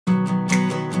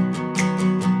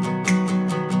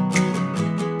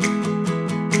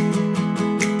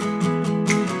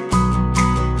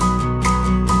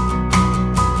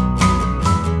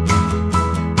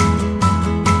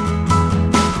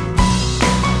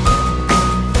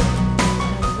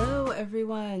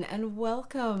and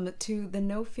welcome to the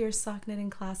No Fear Sock Knitting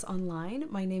class online.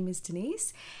 My name is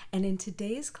Denise, and in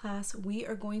today's class we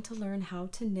are going to learn how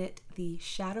to knit the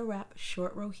Shadow Wrap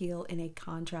short row heel in a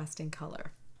contrasting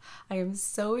color. I am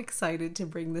so excited to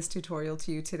bring this tutorial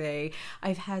to you today.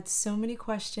 I've had so many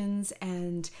questions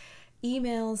and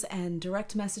emails and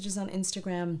direct messages on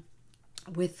Instagram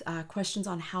with questions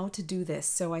on how to do this,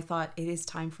 so I thought it is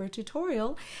time for a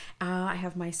tutorial. I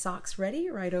have my socks ready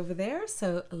right over there,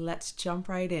 so let's jump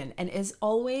right in. And as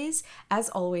always,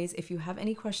 if you have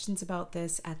any questions about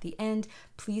this at the end,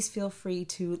 please feel free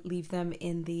to leave them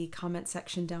in the comment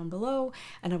section down below,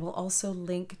 and I will also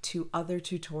link to other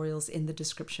tutorials in the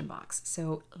description box.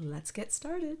 So let's get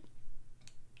started.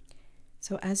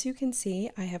 So as you can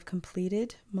see, I have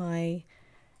completed my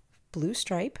blue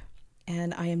stripe,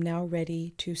 and I am now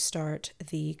ready to start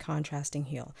the contrasting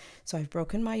heel. So I've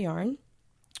broken my yarn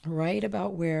right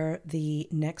about where the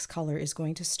next color is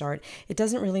going to start. It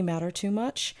doesn't really matter too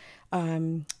much.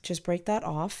 Just break that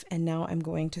off, and now I'm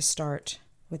going to start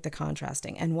with the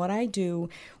contrasting. And what I do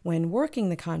when working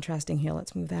the contrasting heel,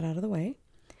 let's move that out of the way,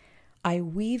 I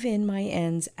weave in my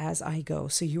ends as I go.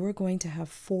 So you are going to have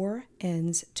 4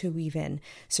 ends to weave in.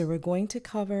 So we're going to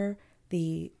cover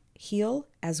the heel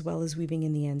as well as weaving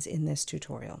in the ends in this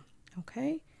tutorial.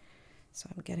 Okay, so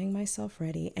I'm getting myself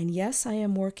ready, and yes, I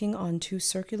am working on 2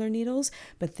 circular needles,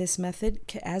 but this method,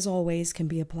 as always, can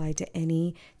be applied to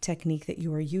any technique that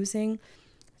you are using.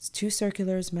 It's 2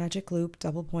 circulars, magic loop,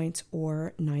 double points,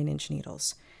 or 9-inch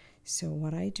needles. So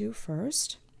what I do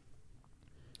first,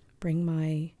 bring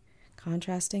my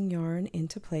contrasting yarn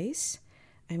into place.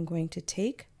 I'm going to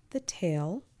take the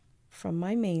tail from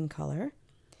my main color,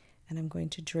 and I'm going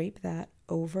to drape that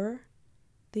over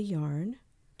the yarn,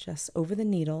 just over the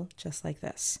needle, just like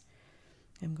this.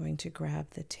 I'm going to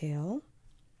grab the tail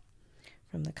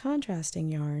from the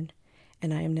contrasting yarn,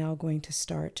 and I am now going to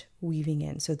start weaving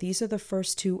in. So these are the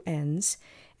first 2 ends,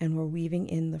 and we're weaving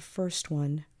in the first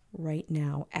one right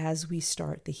now as we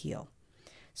start the heel.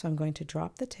 So I'm going to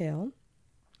drop the tail,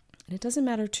 and it doesn't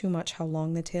matter too much how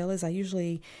long the tail is. I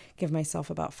usually give myself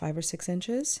about 5 or 6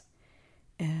 inches.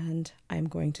 And I'm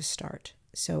going to start.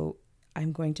 So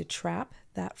I'm going to trap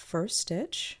that first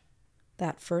stitch,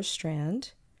 that first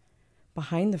strand,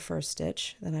 behind the first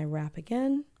stitch, then I wrap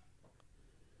again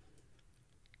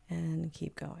and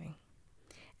keep going.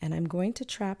 And I'm going to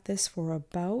trap this for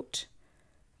about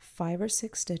 5 or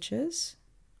 6 stitches.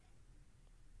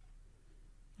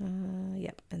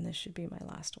 Yep, and this should be my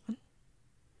last one.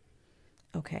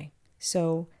 Okay,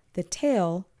 so the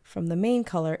tail from the main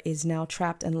color is now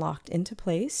trapped and locked into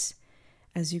place.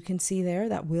 As you can see there,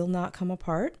 that will not come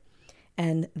apart.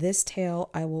 And this tail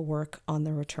I will work on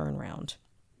the return round.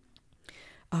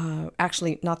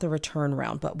 Actually, not the return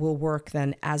round, but we'll work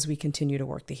then as we continue to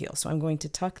work the heel. So I'm going to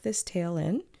tuck this tail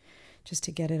in just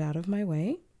to get it out of my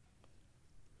way.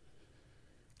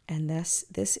 And this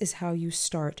is how you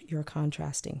start your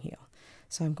contrasting heel.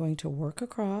 So I'm going to work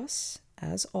across.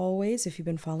 As always, if you've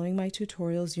been following my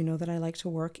tutorials, you know that I like to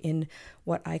work in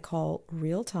what I call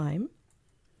real time,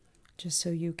 just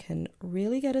so you can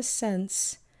really get a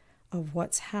sense of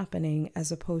what's happening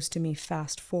as opposed to me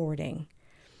fast forwarding.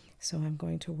 So I'm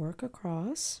going to work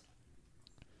across.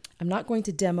 I'm not going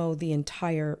to demo the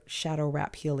entire shadow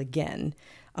wrap heel again.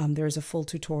 There's a full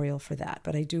tutorial for that,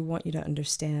 but I do want you to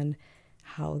understand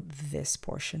how this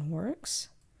portion works.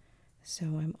 So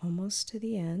I'm almost to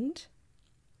the end.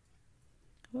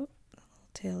 Oh, the little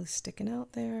tail is sticking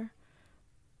out there.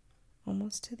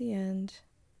 Almost to the end.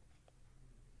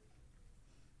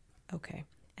 Okay,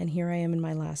 and here I am in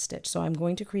my last stitch. So I'm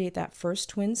going to create that first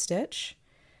twin stitch.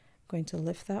 I'm going to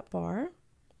lift that bar.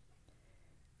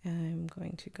 I'm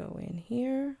going to go in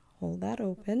here, hold that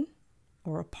open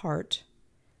or apart.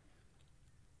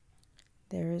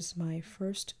 There's my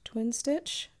first twin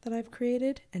stitch that I've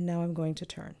created, and now I'm going to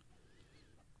turn.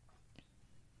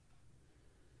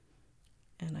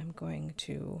 And I'm going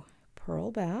to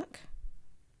purl back.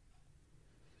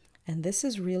 And this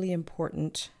is really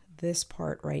important, this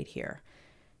part right here,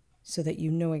 so that you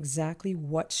know exactly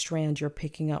what strand you're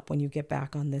picking up when you get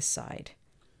back on this side.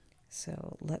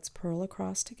 So let's purl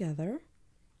across together.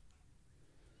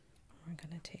 We're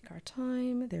going to take our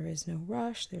time. There is no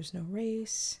rush, there's no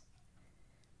race.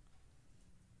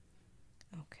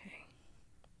 Okay.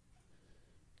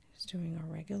 Just doing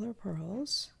our regular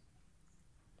purls.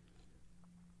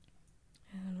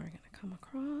 And we're going to come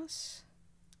across.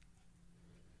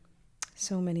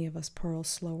 So many of us purl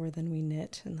slower than we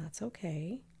knit, and that's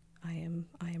okay. I am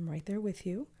right there with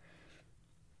you.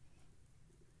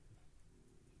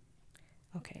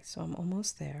 Okay, so I'm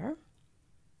almost there.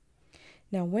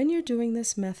 Now, when you're doing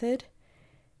this method,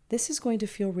 this is going to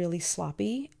feel really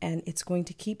sloppy and it's going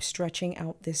to keep stretching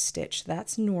out this stitch.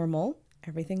 That's normal.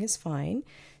 Everything is fine.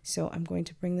 So I'm going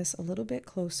to bring this a little bit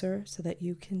closer so that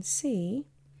you can see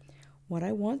what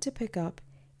I want to pick up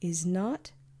is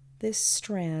not this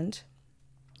strand.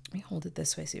 Let me hold it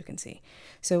this way so you can see.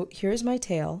 So here's my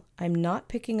tail. I'm not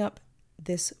picking up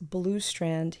this blue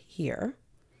strand here.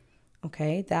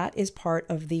 Okay, that is part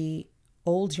of the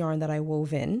old yarn that I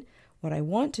wove in. What I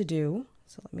want to do,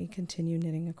 so let me continue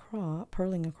knitting across,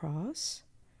 purling across.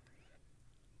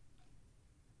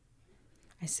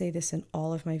 I say this in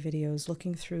all of my videos,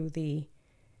 looking through the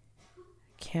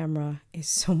camera is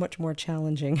so much more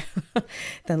challenging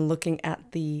than looking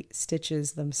at the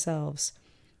stitches themselves.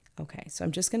 Okay, so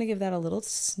I'm just going to give that a little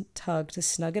tug to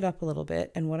snug it up a little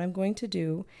bit. And what I'm going to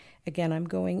do, again, I'm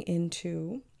going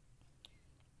into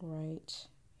right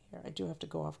here. I do have to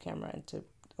go off camera and to,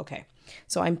 okay.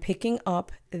 So I'm picking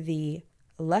up the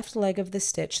left leg of the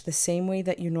stitch the same way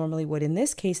that you normally would. In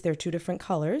this case, they're two different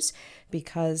colors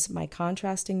because my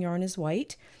contrasting yarn is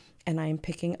white, and I'm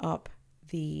picking up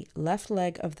the left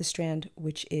leg of the strand,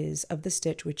 which is of the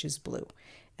stitch, which is blue.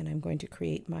 And I'm going to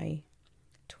create my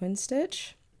twin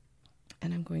stitch,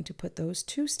 and I'm going to put those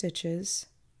two stitches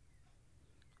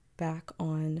back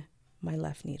on my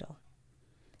left needle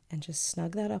and just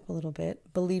snug that up a little bit.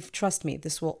 Trust me,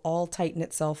 this will all tighten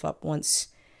itself up once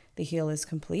the heel is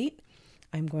complete.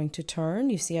 I'm going to turn.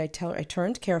 You see, I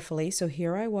turned carefully. So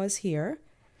here I was here.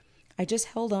 I just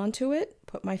held on to it,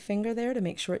 put my finger there to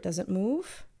make sure it doesn't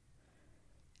move.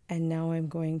 And now I'm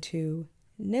going to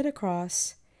knit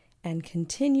across and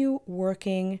continue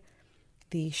working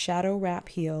the shadow wrap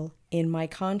heel in my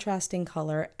contrasting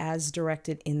color as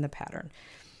directed in the pattern.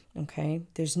 Okay,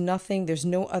 there's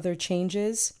no other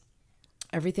changes.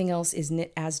 Everything else is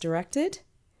knit as directed.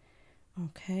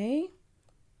 Okay,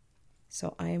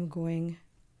 so I am going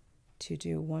to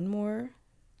do one more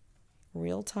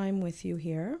real time with you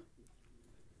here.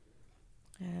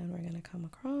 And we're going to come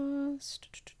across.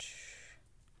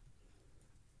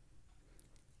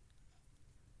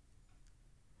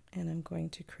 And I'm going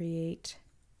to create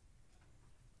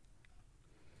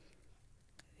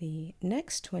the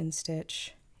next twin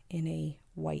stitch in a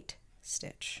white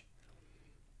stitch.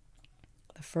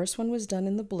 The first one was done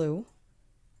in the blue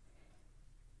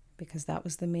because that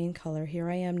was the main color. Here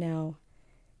I am now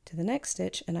to the next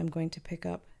stitch, and I'm going to pick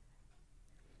up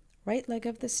right leg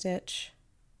of the stitch,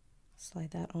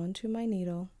 slide that onto my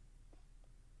needle,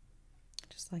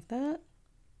 just like that.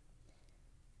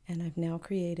 And I've now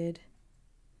created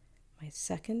my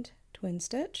second twin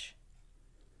stitch,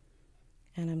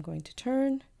 and I'm going to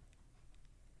turn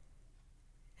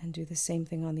and do the same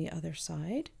thing on the other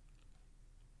side.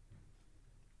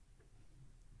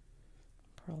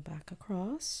 Purl back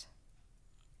across.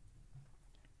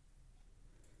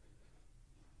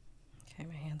 Okay,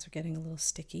 my hands are getting a little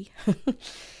sticky.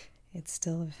 It's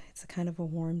a kind of a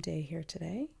warm day here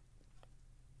today.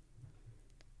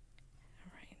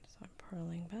 All right, so I'm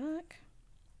purling back.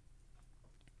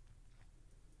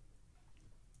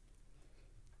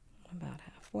 About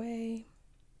halfway.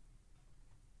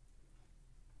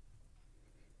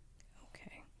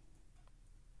 Okay.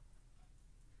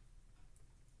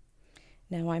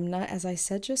 Now I'm not, as I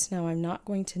said just now, I'm not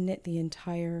going to knit the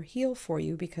entire heel for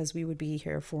you because we would be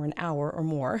here for an hour or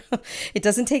more. It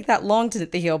doesn't take that long to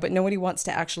knit the heel, but nobody wants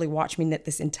to actually watch me knit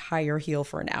this entire heel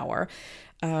for an hour.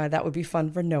 That would be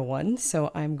fun for no one. So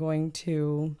I'm going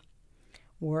to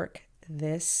work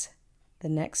the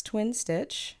next twin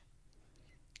stitch.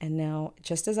 And now,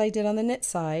 just as I did on the knit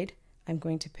side, I'm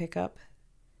going to pick up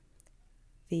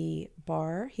the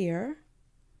bar here,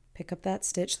 pick up that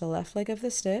stitch, the left leg of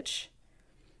the stitch,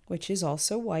 which is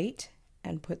also white,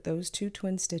 and put those two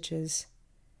twin stitches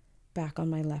back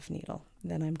on my left needle.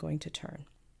 Then I'm going to turn.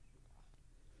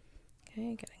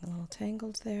 Okay, getting a little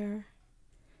tangled there.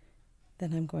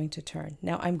 Then I'm going to turn.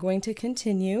 Now I'm going to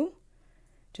continue,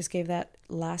 just gave that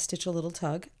last stitch a little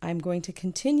tug. I'm going to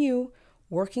continue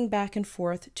working back and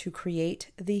forth to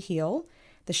create the heel,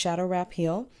 the shadow wrap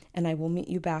heel, and I will meet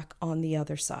you back on the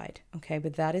other side. Okay,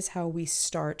 but that is how we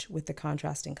start with the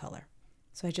contrasting color.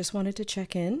 So I just wanted to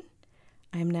check in.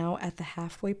 I'm now at the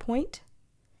halfway point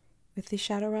with the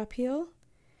shadow wrap heel.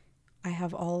 I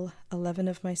have all 11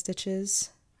 of my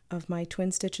stitches, of my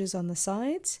twin stitches on the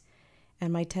sides,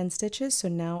 and my 10 stitches. So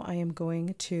now I am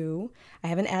going to, I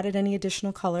haven't added any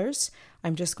additional colors.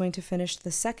 I'm just going to finish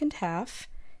the second half,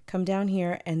 come down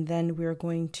here, and then we're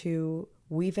going to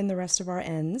weave in the rest of our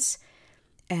ends,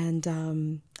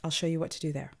 and I'll show you what to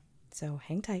do there. So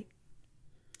hang tight.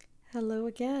 Hello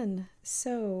again.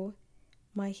 So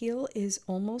my heel is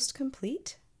almost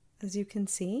complete. As you can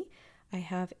see, I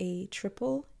have a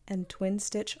triple and twin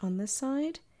stitch on this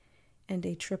side and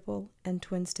a triple and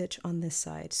twin stitch on this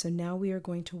side. So now we are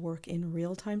going to work in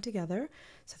real time together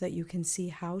so that you can see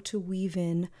how to weave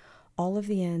in all of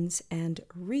the ends and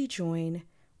rejoin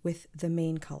with the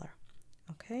main color.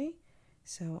 Okay,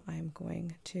 so I'm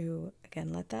going to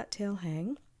again let that tail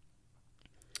hang,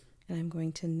 and I'm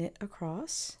going to knit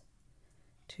across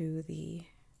to the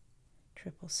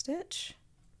triple stitch.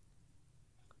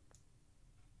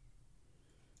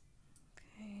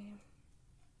 Okay.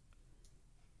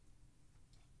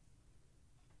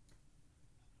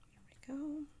 There we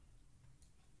go.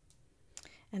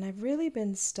 And I've really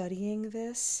been studying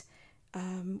this.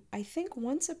 I think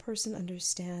once a person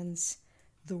understands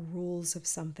the rules of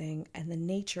something and the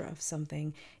nature of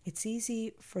something, it's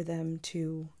easy for them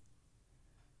to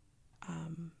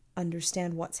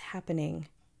understand what's happening.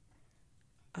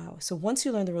 So once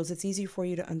you learn the rules, it's easy for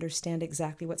you to understand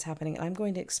exactly what's happening. I'm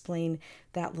going to explain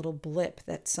that little blip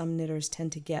that some knitters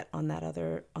tend to get on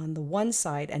the one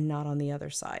side and not on the other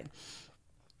side.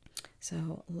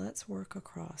 So let's work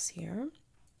across here.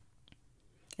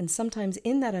 And sometimes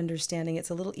in that understanding, it's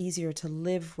a little easier to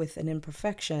live with an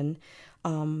imperfection,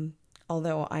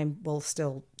 although I will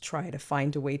still try to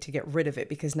find a way to get rid of it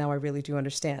because now I really do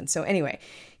understand. So anyway,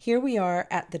 here we are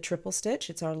at the triple stitch.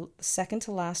 It's our second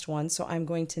to last one. So I'm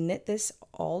going to knit these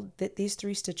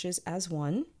 3 stitches as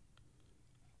one.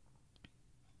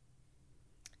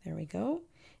 There we go.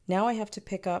 Now I have to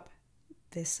pick up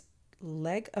this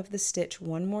leg of the stitch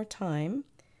one more time,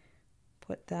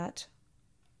 put that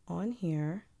on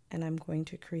here, and I'm going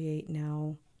to create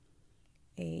now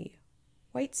a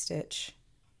white stitch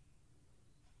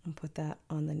and put that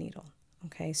on the needle.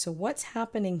 Okay, so what's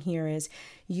happening here is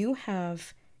you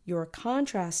have your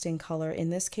contrasting color, in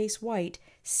this case white,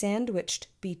 sandwiched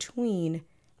between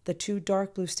the 2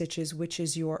 dark blue stitches, which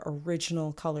is your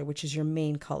original color, which is your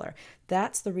main color.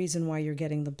 That's the reason why you're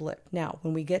getting the blip. Now,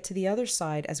 when we get to the other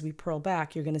side, as we purl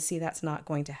back, you're going to see that's not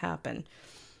going to happen.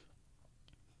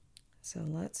 So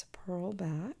let's purl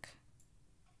back.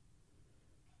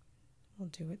 We'll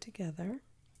do it together.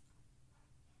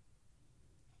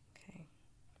 Okay.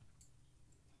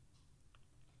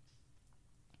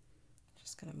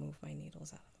 Just going to move my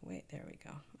needles out of the way. There we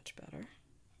go. Much better.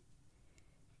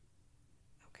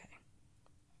 Okay.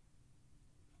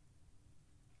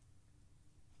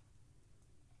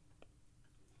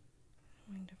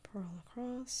 I'm going to purl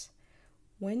across.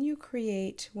 When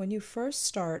you first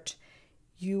start,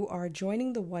 you are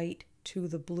joining the white to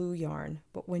the blue yarn,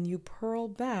 but when you purl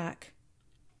back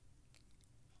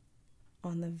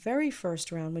on the very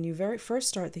first round, when you first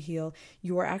start the heel,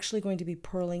 you are actually going to be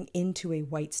purling into a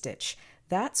white stitch.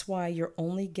 That's why you're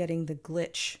only getting the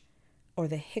glitch or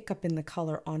the hiccup in the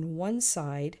color on one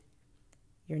side,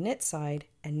 your knit side,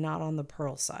 and not on the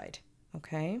purl side,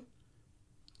 okay?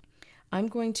 I'm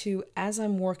going to, as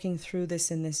I'm working through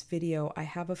this in this video, I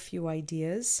have a few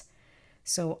ideas.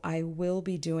 So I will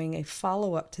be doing a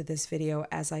follow-up to this video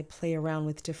as I play around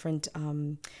with different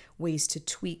ways to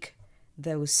tweak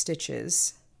those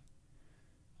stitches.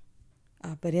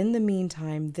 But in the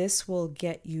meantime, this will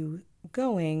get you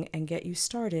going and get you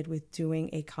started with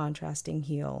doing a contrasting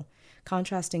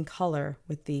color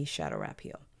with the shadow wrap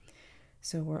heel.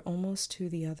 So we're almost to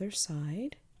the other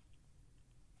side.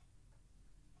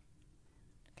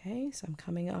 Okay, so I'm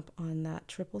coming up on that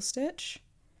triple stitch.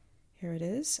 Here it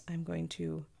is. I'm going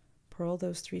to purl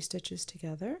those 3 stitches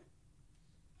together.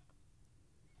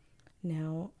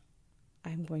 Now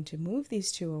I'm going to move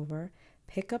these 2 over,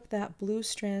 pick up that blue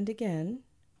strand again,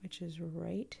 which is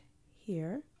right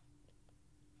here.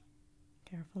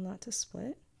 Careful not to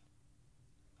split.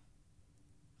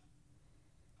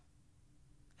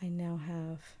 I now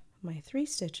have my 3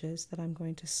 stitches that I'm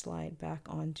going to slide back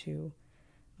onto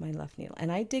my left needle.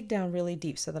 And I dig down really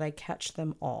deep so that I catch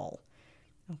them all.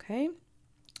 Okay,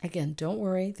 again, don't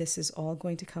worry, this is all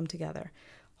going to come together.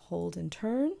 Hold and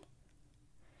turn,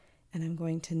 and I'm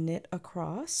going to knit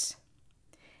across,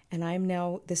 and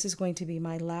this is going to be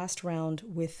my last round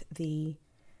with the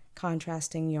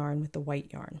contrasting yarn, with the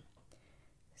white yarn.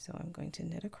 So I'm going to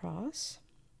knit across.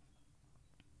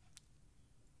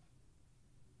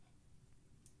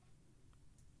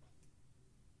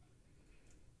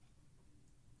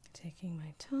 Taking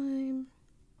my time.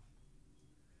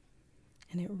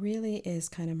 And it really is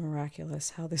kind of miraculous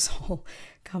how this all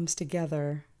comes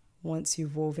together once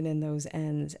you've woven in those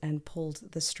ends and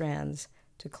pulled the strands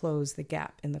to close the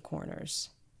gap in the corners.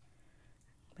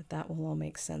 But that will all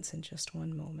make sense in just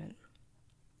one moment.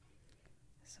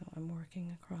 So I'm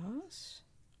working across.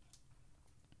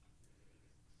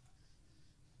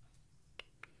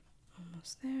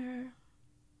 Almost there.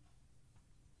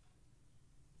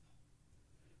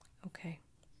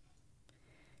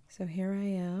 So here I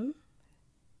am,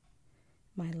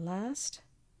 my last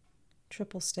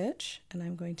triple stitch, and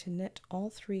I'm going to knit all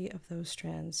 3 of those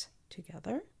strands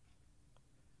together,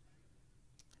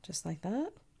 just like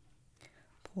that.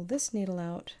 Pull this needle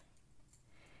out,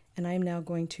 and I'm now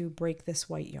going to break this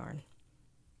white yarn.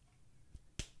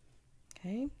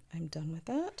 Okay, I'm done with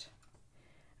that.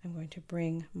 I'm going to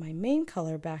bring my main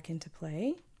color back into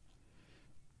play.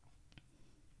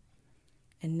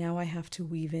 And now I have to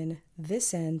weave in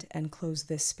this end and close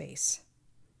this space.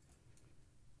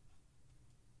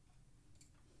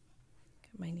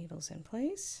 Get my needles in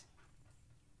place.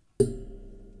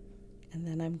 And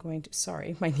then I'm going to,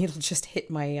 sorry, my needle just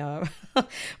hit my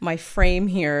my frame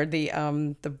here, the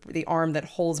arm that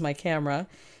holds my camera.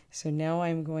 So now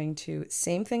I'm going to,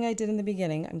 same thing I did in the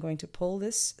beginning, I'm going to pull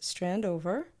this strand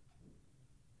over,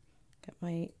 get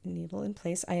my needle in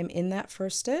place. I am in that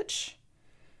first stitch.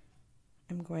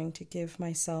 I'm going to give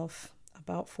myself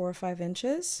about 4 or 5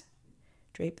 inches,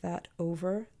 drape that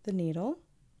over the needle,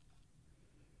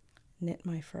 knit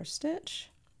my first stitch,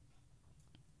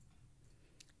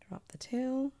 drop the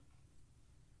tail,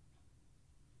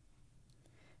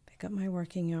 pick up my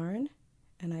working yarn,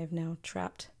 and I've now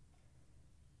trapped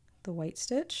the white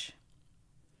stitch.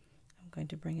 I'm going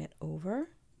to bring it over.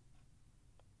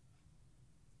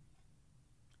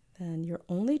 Then you're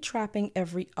only trapping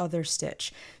every other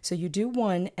stitch. So you do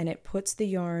one and it puts the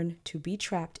yarn to be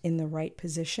trapped in the right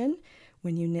position.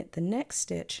 When you knit the next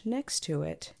stitch next to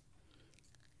it,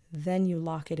 then you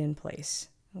lock it in place.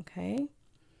 Okay?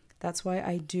 That's why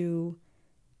I do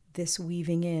this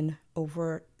weaving in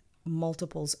over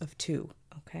multiples of 2.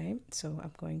 Okay? So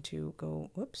I'm going to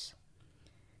go, whoops.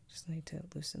 Just need to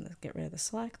loosen this, get rid of the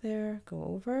slack there, go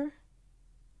over,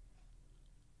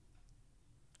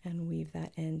 and weave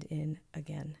that end in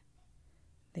again.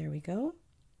 There we go.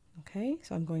 Okay,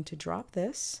 so I'm going to drop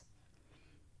this,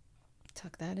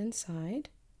 tuck that inside,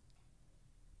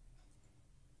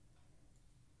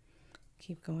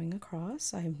 keep going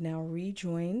across. I have now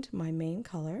rejoined my main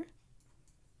color.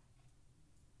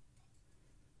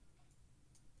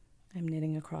 I'm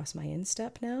knitting across my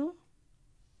instep now.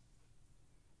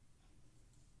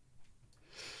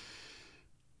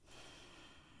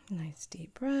 Nice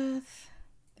deep breath.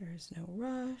 There's no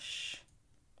rush.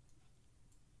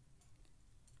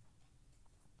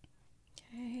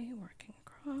 Okay, working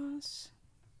across.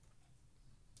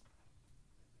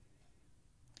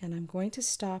 And I'm going to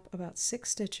stop about 6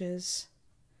 stitches.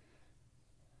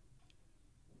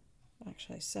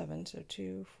 Actually 7, so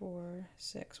 2, 4,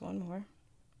 6, one more.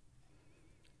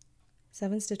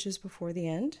 7 stitches before the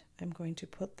end. I'm going to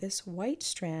put this white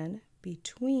strand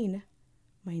between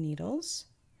my needles,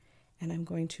 and I'm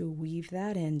going to weave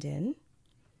that end in.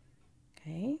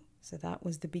 Okay, so that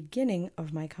was the beginning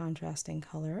of my contrasting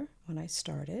color when I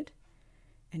started,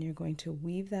 and you're going to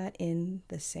weave that in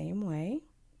the same way.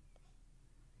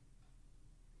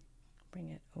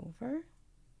 Bring it over.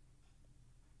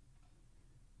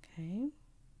 Okay,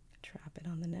 trap it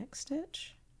on the next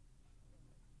stitch.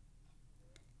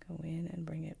 Go in and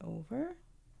bring it over.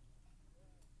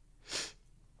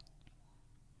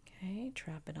 Okay,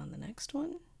 trap it on the next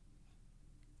one.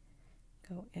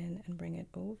 Go in and bring it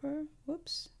over.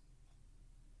 Whoops.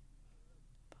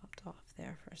 Popped off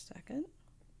there for a second.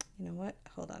 You know what?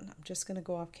 Hold on. I'm just going to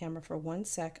go off camera for 1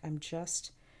 sec. I'm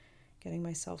just getting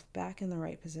myself back in the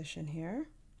right position here.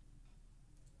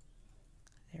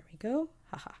 There we go.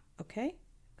 Haha. Okay.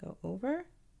 Go over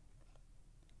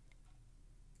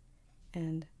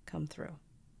and come through.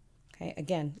 Okay.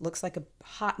 Again, looks like a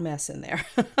hot mess in there.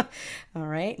 All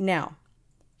right. Now,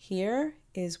 here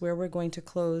is where we're going to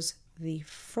close the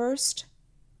first.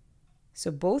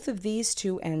 So both of these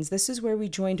 2 ends, this is where we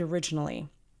joined originally.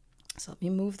 So let me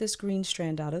move this green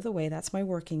strand out of the way. That's my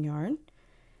working yarn.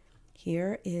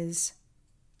 Here is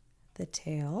the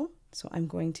tail. So I'm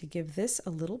going to give this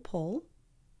a little pull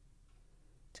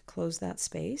to close that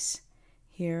space.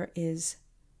 Here is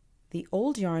the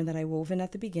old yarn that I wove in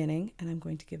at the beginning, and I'm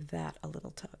going to give that a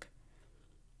little tug.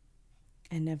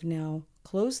 And I've now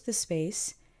closed the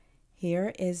space.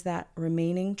 Here is that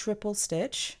remaining triple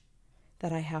stitch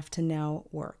that I have to now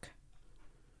work.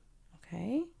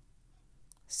 Okay,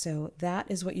 so that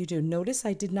is what you do. Notice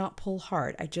I did not pull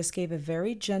hard. I just gave a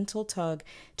very gentle tug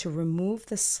to remove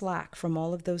the slack from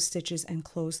all of those stitches and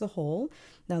close the hole.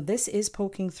 Now this is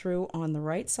poking through on the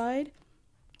right side.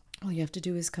 All you have to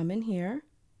do is come in here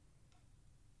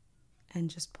and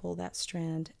just pull that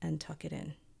strand and tuck it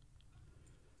in.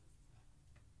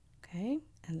 Okay,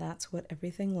 and that's what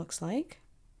everything looks like.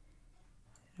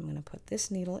 I'm going to put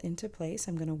this needle into place.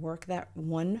 I'm going to work that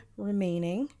one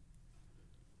remaining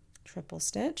triple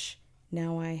stitch.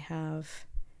 Now I have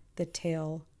the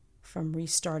tail from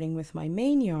restarting with my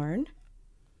main yarn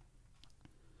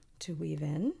to weave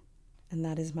in, and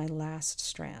that is my last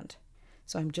strand.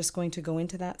 So I'm just going to go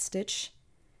into that stitch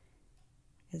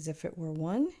as if it were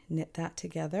one, knit that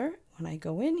together. When I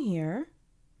go in here,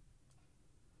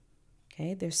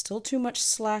 okay, there's still too much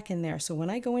slack in there. So when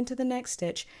I go into the next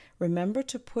stitch, remember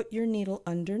to put your needle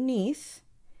underneath,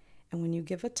 and when you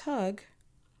give a tug,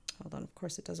 hold on, of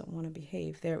course it doesn't want to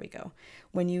behave. There we go.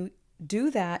 When you do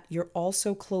that, you're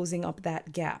also closing up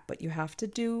that gap, but you have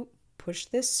to push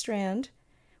this strand,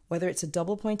 whether it's a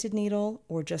double pointed needle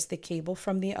or just the cable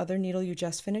from the other needle you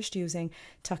just finished using,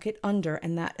 tuck it under,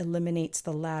 and that eliminates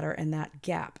the ladder and that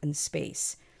gap and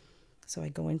space. So I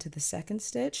go into the second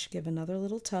stitch, give another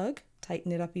little tug,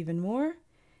 tighten it up even more,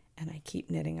 and I keep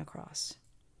knitting across.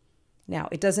 Now,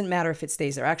 it doesn't matter if it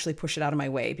stays there. Actually push it out of my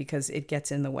way because it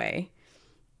gets in the way.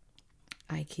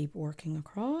 I keep working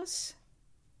across.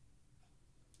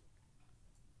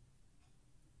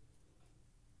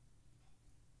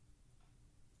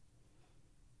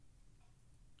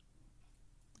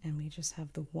 And we just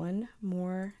have the one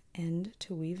more end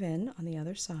to weave in on the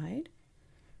other side.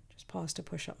 Just pause to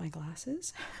push up my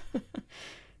glasses.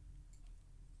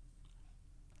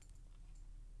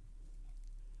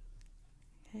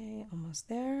 Okay, almost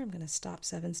there. I'm going to stop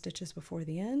 7 stitches before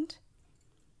the end.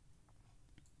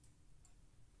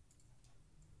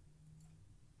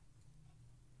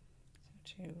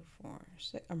 So 2, 4,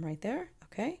 6. I'm right there.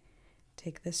 Okay.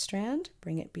 Take this strand,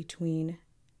 bring it between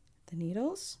the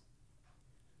needles.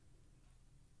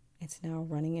 It's now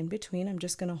running in between. I'm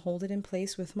just going to hold it in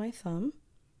place with my thumb,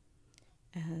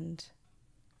 and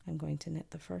I'm going to knit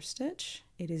the first stitch.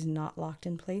 It is not locked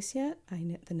in place yet. I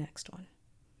knit the next one.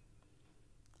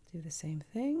 Do the same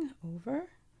thing over.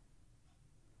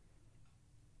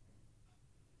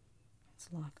 It's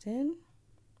locked in,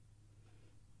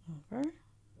 over,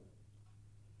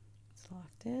 it's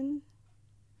locked in,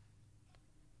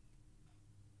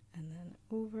 and then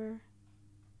over,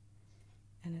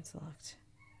 and it's locked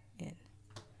in.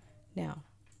 Now,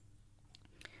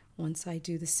 once I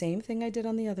do the same thing I did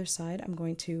on the other side, I'm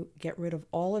going to get rid of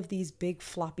all of these big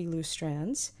floppy loose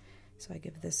strands. So I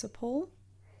give this a pull,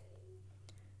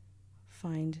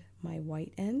 find my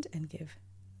white end and give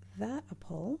that a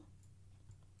pull.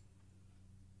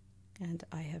 And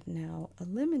I have now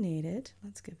eliminated,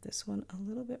 let's give this one a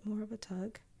little bit more of a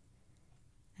tug,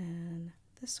 and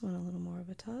this one a little more of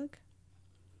a tug.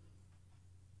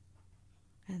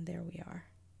 And there we are.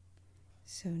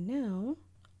 So now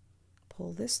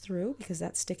pull this through because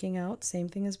that's sticking out, same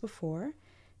thing as before.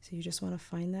 So you just want to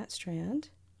find that strand,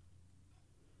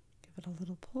 give it a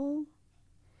little pull.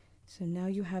 So now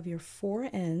you have your 4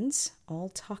 ends all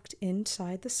tucked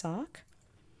inside the sock.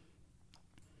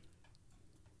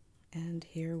 And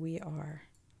here we are.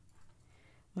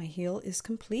 My heel is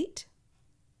complete.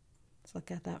 Let's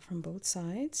look at that from both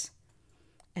sides.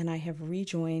 And I have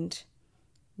rejoined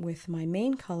with my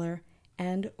main color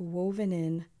and woven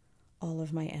in all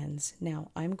of my ends.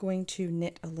 Now I'm going to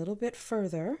knit a little bit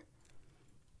further,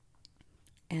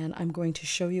 and I'm going to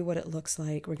show you what it looks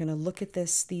like. We're going to look at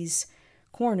these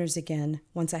corners again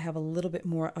once I have a little bit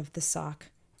more of the sock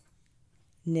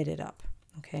knitted up.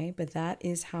 Okay, but that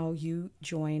is how you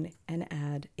join and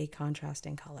add a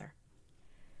contrasting color.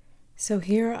 So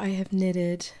here I have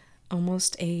knitted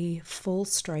almost a full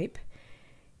stripe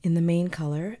in the main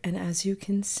color, and as you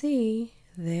can see,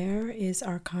 there is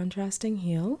our contrasting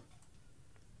heel.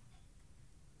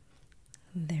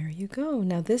 There you go.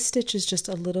 Now this stitch is just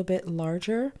a little bit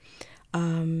larger.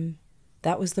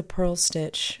 That was the purl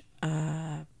stitch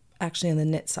actually on the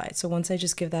knit side. So once I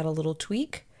just give that a little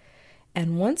tweak,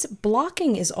 and once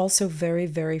blocking is also very,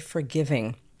 very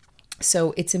forgiving.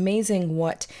 So it's amazing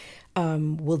what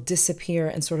will disappear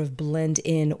and sort of blend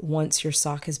in once your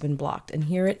sock has been blocked. And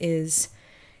here it is.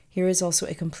 Here is also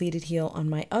a completed heel on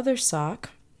my other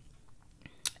sock.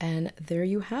 And there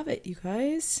you have it, you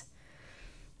guys.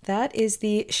 That is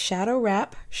the Shadow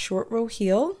Wrap short row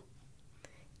heel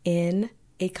in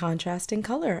a contrasting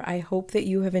color. I hope that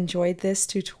you have enjoyed this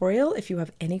tutorial. If you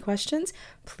have any questions,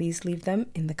 please leave them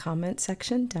in the comment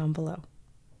section down below.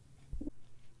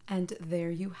 And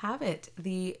there you have it,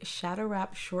 the Shadow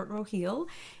Wrap short row heel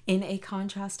in a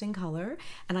contrasting color.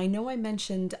 And I know I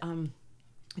mentioned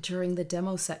during the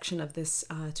demo section of this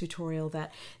tutorial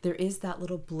that there is that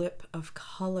little blip of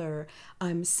color.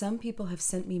 Some people have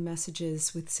sent me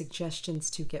messages with suggestions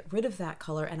to get rid of that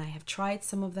color, and I have tried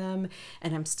some of them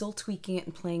and I'm still tweaking it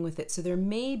and playing with it. So there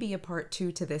may be a part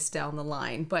 2 to this down the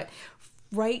line, but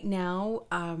right now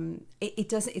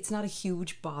it's not a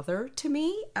huge bother to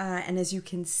me. And as you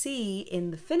can see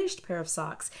in the finished pair of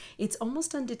socks, it's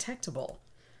almost undetectable.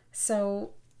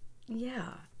 So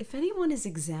yeah, if anyone is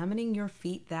examining your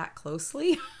feet that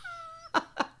closely,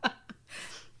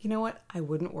 you know what? I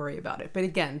wouldn't worry about it. But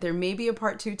again, there may be a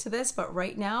part 2 to this, but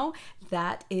right now,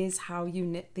 that is how you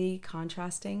knit the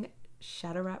contrasting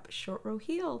shadow wrap short row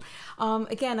heel.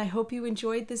 Again, I hope you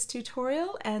enjoyed this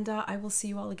tutorial, and I will see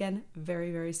you all again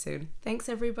very, very soon. Thanks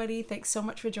everybody. Thanks so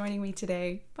much for joining me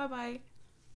today. Bye-bye.